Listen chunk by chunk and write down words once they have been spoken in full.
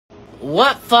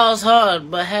What falls hard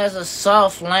but has a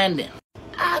soft landing?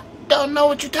 I don't know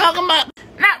what you're talking about.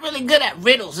 Not really good at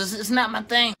riddles. It's not my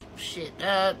thing. Shit,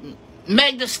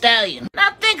 Meg the Stallion.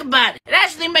 Now think about it. It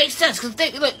actually makes sense, cause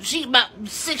look, she's about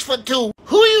 6'2".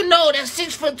 Who you know that's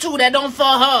 6'2" that don't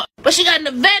fall hard? But she got an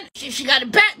advantage. She got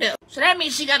it back there. So that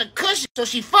means she got a cushion. So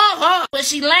she fall hard, but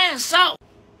she lands soft.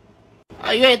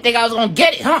 Oh, you didn't think I was gonna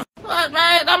get it, huh? What,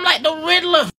 man? I'm like the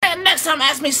Riddler. Man, next time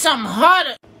ask me something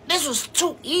harder. This was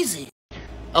too easy.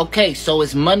 Okay, so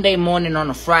it's Monday morning on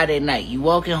a Friday night. You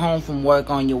walking home from work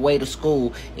on your way to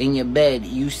school. In your bed,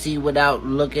 you see without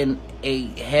looking a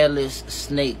hairless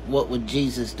snake. What would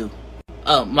Jesus do?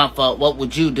 Oh, my fault. What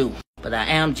would you do? But I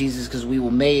am Jesus because we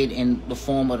were made in the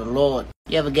form of the Lord.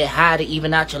 You ever get high to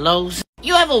even out your lows?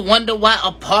 You ever wonder why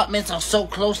apartments are so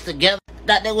close together?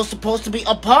 That they were supposed to be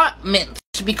apartments.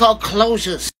 Should be called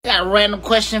closures. Got a random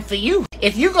question for you.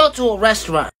 If you go to a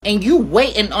restaurant and you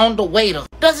waiting on the waiter,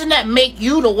 doesn't that make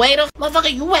you the waiter?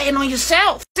 Motherfucker, you waiting on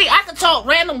yourself. See, I can talk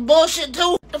random bullshit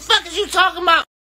too. The fuck is you talking about?